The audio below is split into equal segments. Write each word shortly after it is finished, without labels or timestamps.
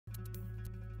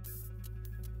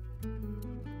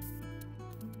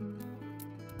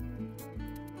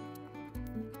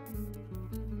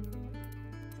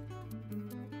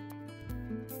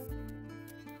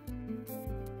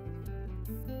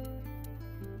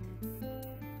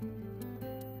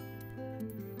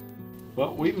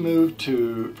Well, we moved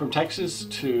from Texas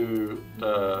to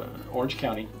Orange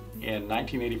County in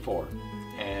 1984,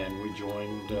 and we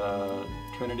joined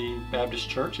Trinity Baptist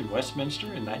Church in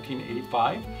Westminster in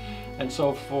 1985. And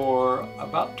so for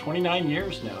about 29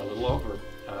 years now, a little over,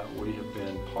 we have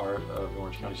been part of the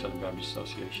Orange County Southern Baptist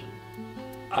Association.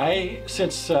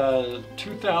 Since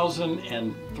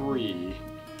 2003,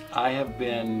 I have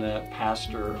been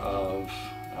pastor of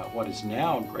what is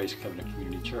now Grace Covenant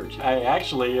Community Church. I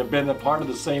actually have been a part of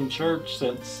the same church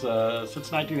since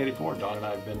 1984. Dawn and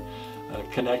I have been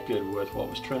connected with what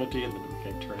was Trinity, and then it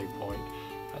became Turning Point.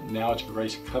 Now it's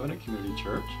Grace Covenant Community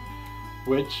Church,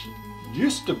 which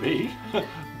used to be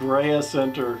Brea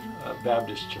Center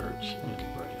Baptist Church in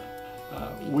Brea.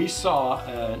 We saw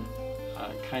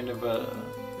kind of a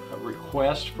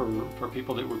request for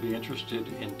people that would be interested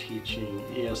in teaching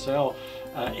ESL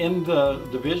in the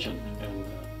division and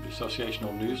the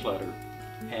associational newsletter,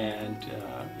 and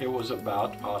it was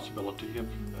about the possibility of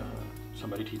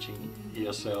somebody teaching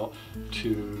ESL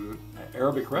to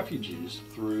Arabic refugees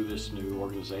through this new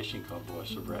organization called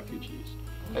Voice of Refugees.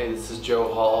 Hey, this is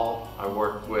Joe Hall. I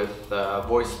work with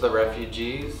Voice of the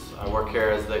Refugees. I work here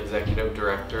as the executive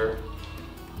director.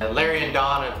 And Larry and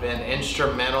Dawn have been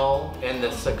instrumental in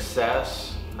the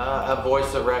success of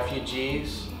Voice of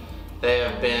Refugees. They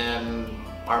have been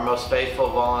our most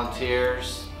faithful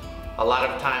volunteers, a lot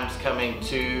of times coming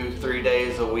 2-3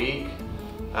 days a week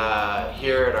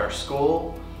here at our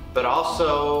school, but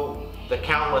also the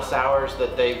countless hours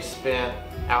that they've spent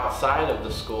outside of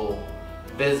the school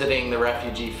visiting the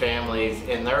refugee families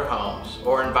in their homes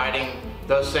or inviting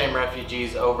those same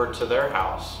refugees over to their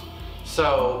house.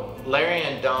 So Larry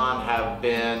and Dawn have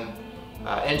been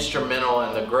instrumental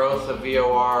in the growth of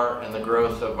VOR and the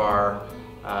growth of our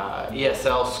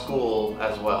ESL school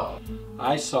as well.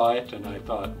 I saw it and I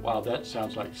thought, wow, that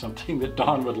sounds like something that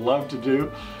Dawn would love to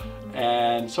do.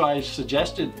 And so I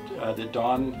suggested that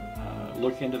Dawn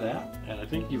look into that. And I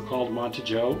think you called Monte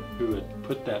Joe, who had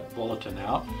put that bulletin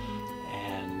out.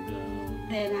 And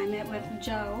then I met with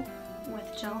Joe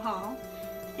Hall.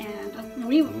 And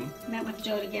we met with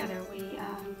Joe together. We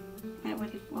met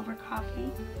with him over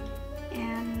coffee.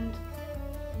 And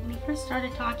when we first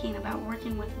started talking about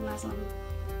working with Muslim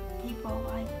people,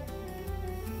 I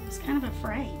was kind of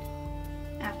afraid.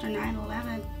 After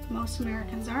 9/11, most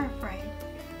Americans are afraid.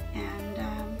 And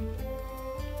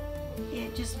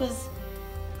it just was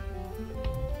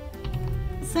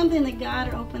something that God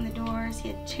had opened the doors. He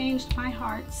had changed my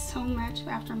heart so much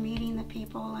after meeting the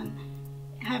people and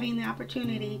having the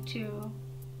opportunity to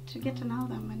get to know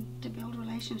them and to build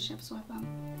relationships with them,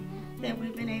 that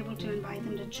we've been able to invite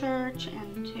them to church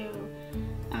and to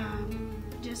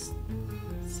just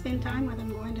spend time with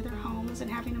them, going to their homes and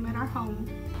having them at our home.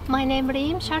 My name is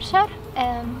Reem Sharshar.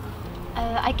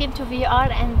 I came to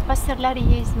VR and Pastor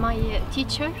Larry is my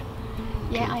teacher.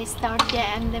 Yeah, I start,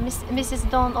 and Mrs.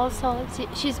 Dawn also,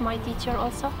 she's my teacher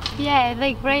also. Yeah,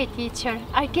 they're great teacher.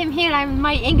 I came here,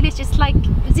 my English is like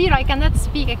zero. I cannot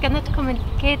speak, I cannot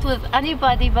communicate with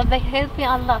anybody, but they help me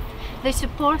a lot. They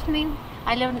support me.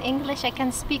 I learn English, I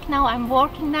can speak now, I'm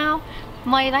working now.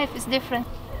 My life is different.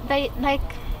 They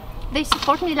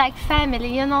support me like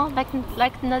family, you know,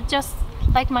 like not just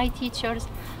like my teachers.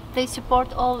 They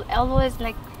support always,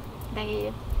 like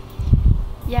they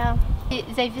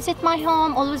visit my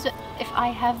home always. If I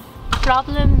have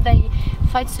problem, they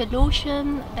find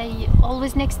solution. They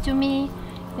always next to me,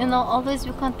 you know, always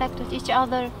we contact with each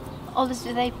other. Always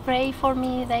they pray for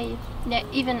me.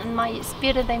 Even in my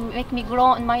spirit, they make me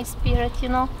grow in my spirit, you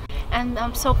know. And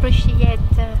I'm so appreciate.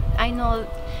 I know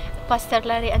Pastor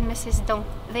Larry and Mrs. Dawn.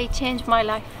 They changed my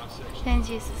life. Thank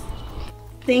Jesus.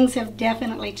 Things have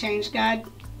definitely changed. God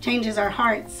changes our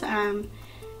hearts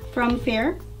from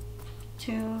fear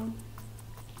to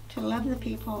love the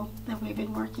people that we've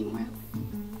been working with.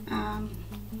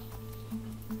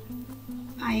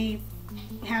 I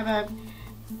have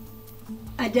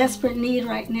a desperate need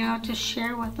right now to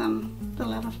share with them the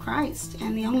love of Christ,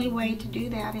 and the only way to do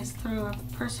that is through a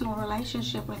personal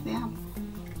relationship with them.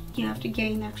 You have to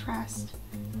gain their trust,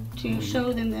 to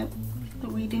show them that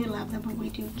we do love them and we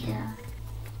do care.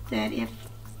 That if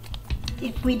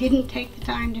we didn't take the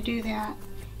time to do that,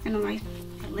 and I'm like,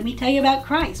 let me tell you about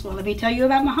Christ, well, let me tell you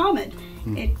about Muhammad,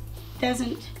 it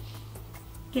doesn't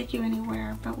get you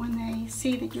anywhere. But when they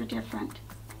see that you're different,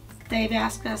 they've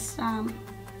asked us,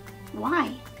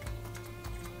 why?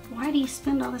 why do you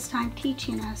spend all this time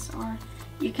teaching us? Or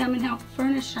you come and help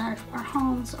furnish our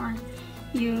homes, or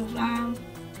you've,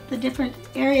 the different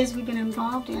areas we've been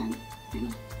involved in.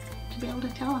 And to be able to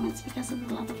tell them it's because of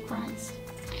the love of Christ.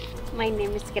 My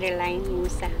name is Caroline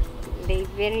Musa. They're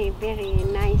very, very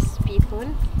nice people.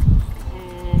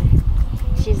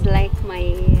 She's like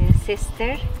my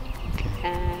sister.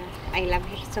 I love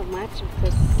her so much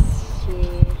because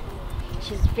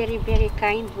she's very, very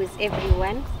kind with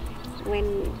everyone.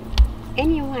 When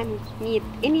anyone needs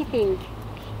anything,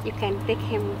 you can take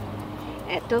him,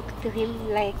 talk to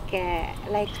him like a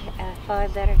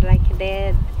father, like a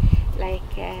dad,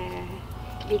 like a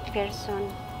big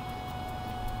person.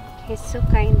 He's so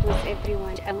kind with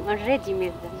everyone. I'm already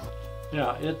met them.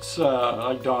 Yeah, it's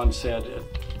like Dawn said,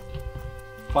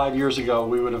 5 years ago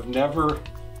we would have never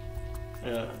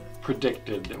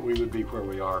predicted that we would be where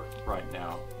we are right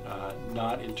now.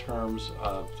 Not in terms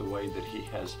of the way that He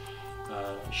has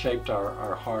shaped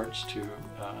our hearts to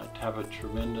have a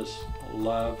tremendous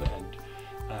love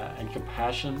and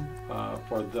compassion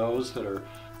for those that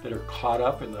are caught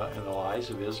up in the lies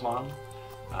of Islam.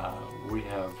 We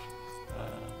have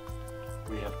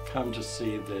come to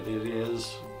see that it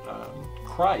is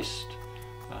Christ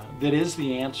that is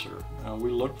the answer. We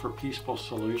look for peaceful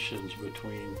solutions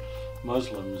between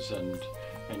Muslims and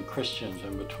Christians,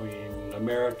 and between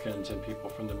Americans and people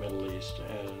from the Middle East,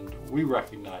 and we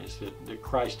recognize that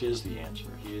Christ is the answer.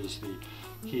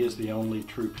 He is the only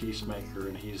true peacemaker,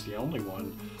 and He's the only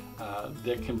one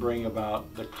that can bring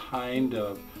about the kind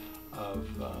of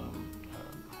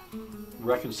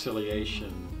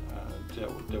reconciliation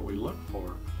that we look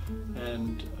for.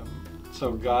 And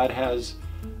so God has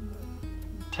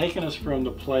taken us from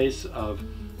the place of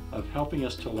helping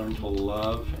us to learn to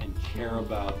love and care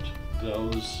about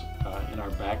those in our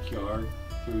backyard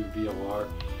through VOR,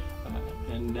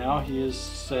 and now He has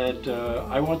said,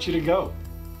 I want you to go,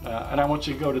 and I want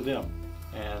you to go to them.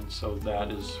 And so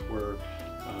that is where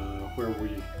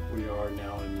we are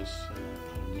now in this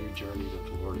new journey that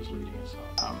the Lord is leading us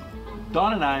on.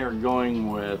 Dawn and I are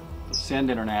going with Send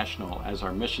International as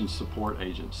our mission support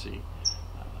agency.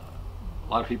 A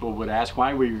lot of people would ask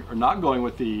why we are not going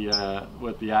with the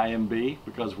IMB,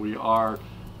 because we are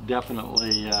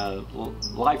definitely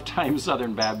lifetime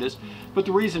Southern Baptist, but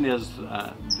the reason is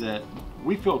that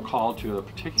we feel called to a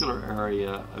particular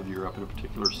area of Europe, in a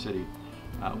particular city,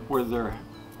 where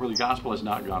the gospel has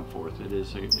not gone forth. It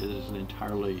is an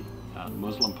entirely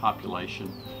Muslim population,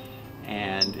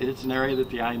 and it's an area that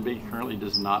the IMB currently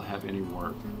does not have any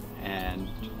work. And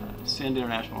Send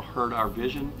International heard our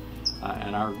vision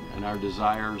and our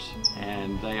desires,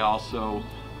 and they also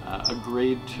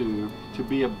agreed to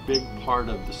be a big part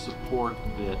of the support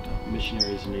that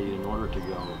missionaries need in order to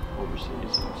go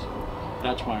overseas. And so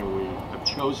that's why we have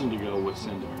chosen to go with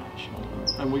Send International,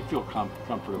 and we feel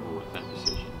comfortable with that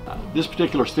decision. This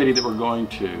particular city that we're going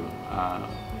to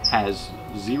has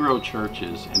 0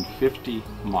 churches and 50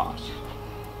 mosques,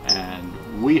 and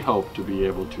we hope to be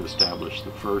able to establish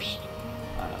the first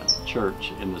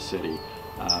church in the city,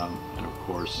 and of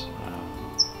course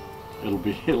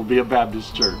it'll be a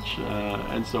Baptist church,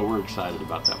 and so we're excited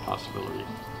about that possibility.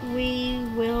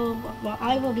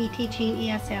 I will be teaching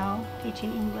ESL,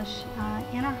 teaching English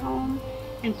in our home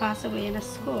and possibly in a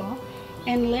school.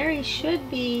 And Larry should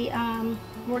be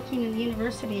working in the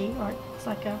university, or it's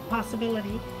like a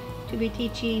possibility to be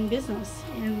teaching business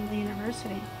in the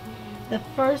university. The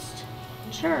first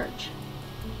church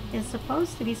is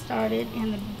supposed to be started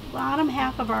in the bottom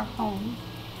half of our home.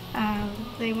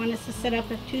 They want us to set up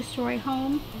a 2-story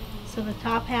home, so the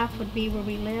top half would be where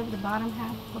we live, the bottom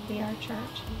half would be our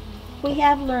church. We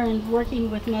have learned,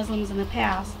 working with Muslims in the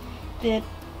past, that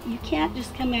you can't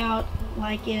just come out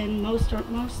like in most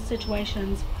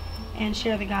situations and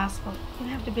share the gospel. You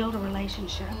have to build a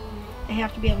relationship. They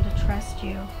have to be able to trust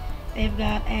you. They've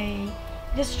got a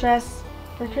distrust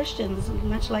for Christians,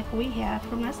 much like we have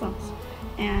for Muslims.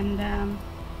 And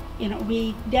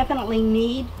we definitely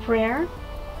need prayer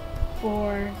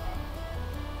for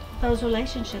those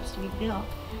relationships to be built.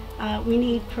 We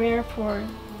need prayer for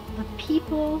the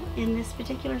people in this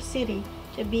particular city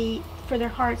for their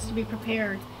hearts to be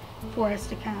prepared for us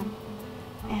to come,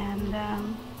 and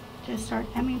to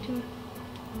start coming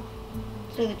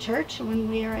to the church when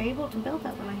we are able to build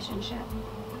that relationship,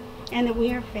 and that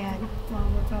we are fed while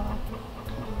we're gone.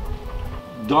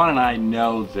 Dawn and I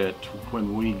know that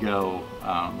when we go,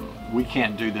 we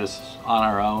can't do this on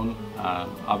our own.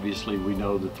 Obviously, we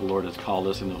know that the Lord has called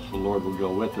us, and the Lord will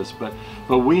go with us. But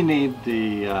we need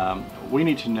we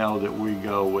need to know that we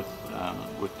go with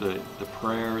the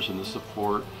prayers and the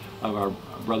support of our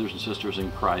brothers and sisters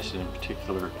in Christ, and in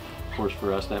particular of course,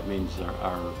 for us, that means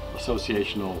our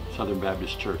associational Southern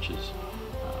Baptist churches.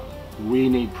 We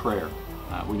need prayer.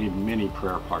 We need many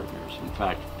prayer partners. In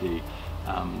fact, the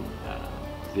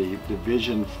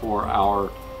vision for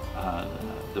our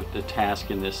the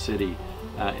task in this city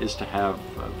is to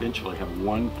eventually have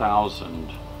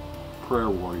 1,000 prayer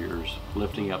warriors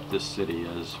lifting up this city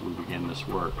as we begin this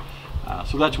work.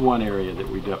 So that's one area that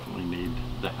we definitely need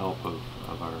the help of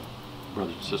our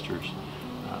brothers and sisters.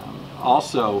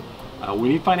 Also, we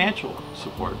need financial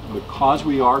support because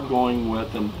we are going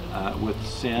with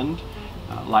SEND.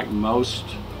 Like most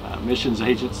missions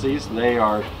agencies, they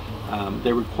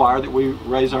require that we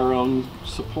raise our own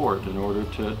support in order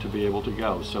to be able to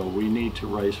go. So we need to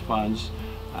raise funds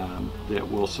that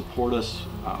will support us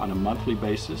on a monthly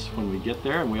basis when we get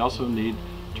there, and we also need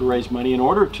to raise money in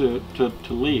order to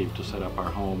leave, to set up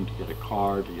our home, to get a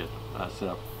car, to get set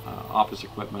up office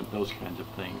equipment, those kinds of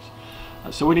things.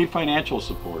 So we need financial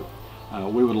support.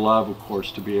 We would love, of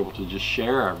course, to be able to just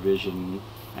share our vision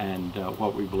and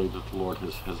what we believe that the Lord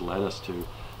has led us to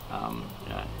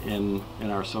in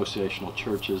our associational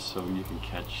churches, so you can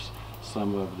catch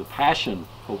some of the passion,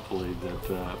 hopefully,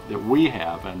 that we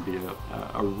have, and be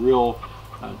a real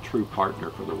true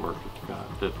partner for the work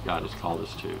that God has called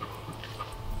us to.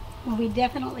 Well, we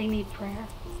definitely need prayer,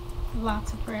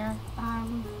 lots of prayer,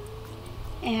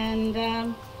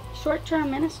 and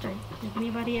short-term ministry. If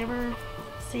anybody ever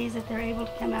sees that they're able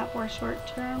to come out for a short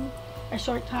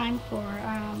time for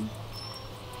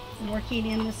working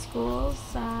in the schools,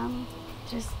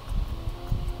 just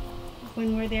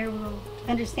when we're there, we'll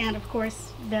understand, of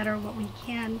course, better what we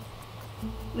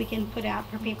can put out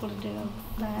for people to do.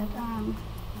 But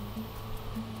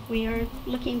we are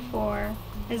looking for,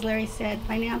 as Larry said,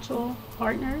 financial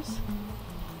partners,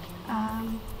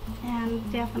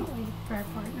 and definitely prayer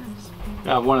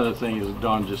partners. One of the things that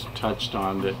Dawn just touched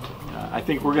on that I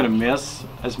think we're going to miss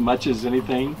as much as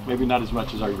anything, maybe not as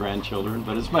much as our grandchildren,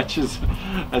 but as much as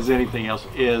anything else,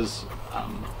 is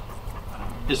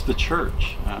the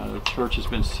church. The church has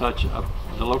been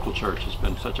the local church has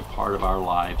been such a part of our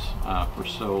lives for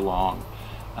so long,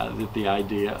 that the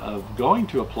idea of going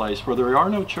to a place where there are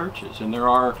no churches, and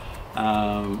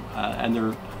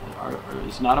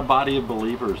it's not a body of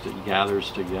believers that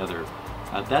gathers together.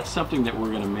 That's something that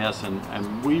we're going to miss,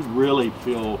 and we really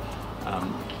feel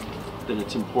that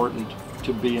it's important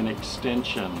to be an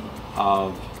extension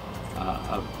of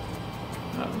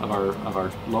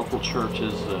our local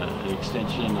churches, an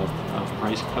extension of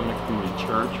Grace Covenant Community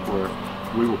Church, where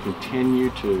we will continue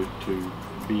to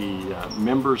be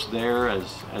members there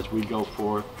as we go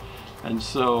forth. And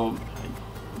so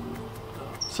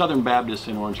Southern Baptists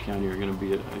in Orange County are going to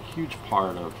be a huge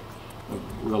part of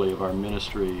our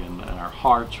ministry, and our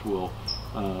hearts will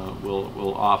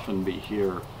often be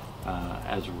here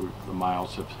as the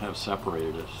miles have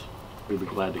separated us. We'd be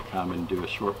glad to come and do a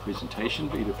short presentation,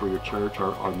 either for your church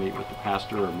or meet with the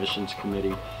pastor or missions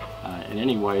committee in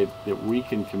any way that we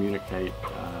can communicate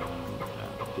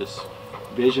this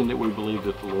vision that we believe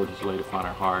that the Lord has laid upon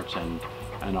our hearts,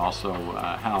 and also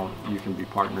how you can be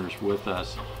partners with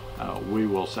us. We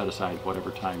will set aside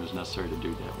whatever time is necessary to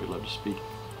do that. We'd love to speak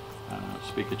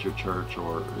at your church,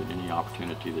 or any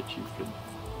opportunity that you could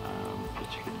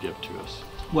give to us.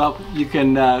 Well, you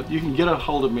can get a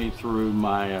hold of me through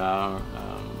my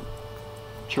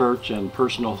church and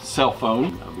personal cell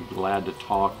phone. I'll be glad to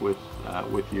talk with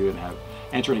you and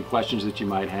answer any questions that you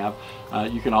might have.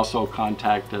 You can also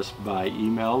contact us by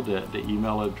email, the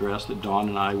email address that Dawn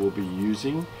and I will be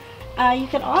using. You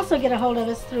can also get a hold of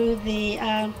us through the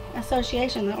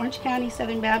association, the Orange County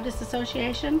Southern Baptist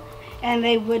Association, and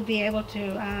they would be able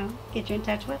to get you in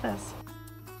touch with us.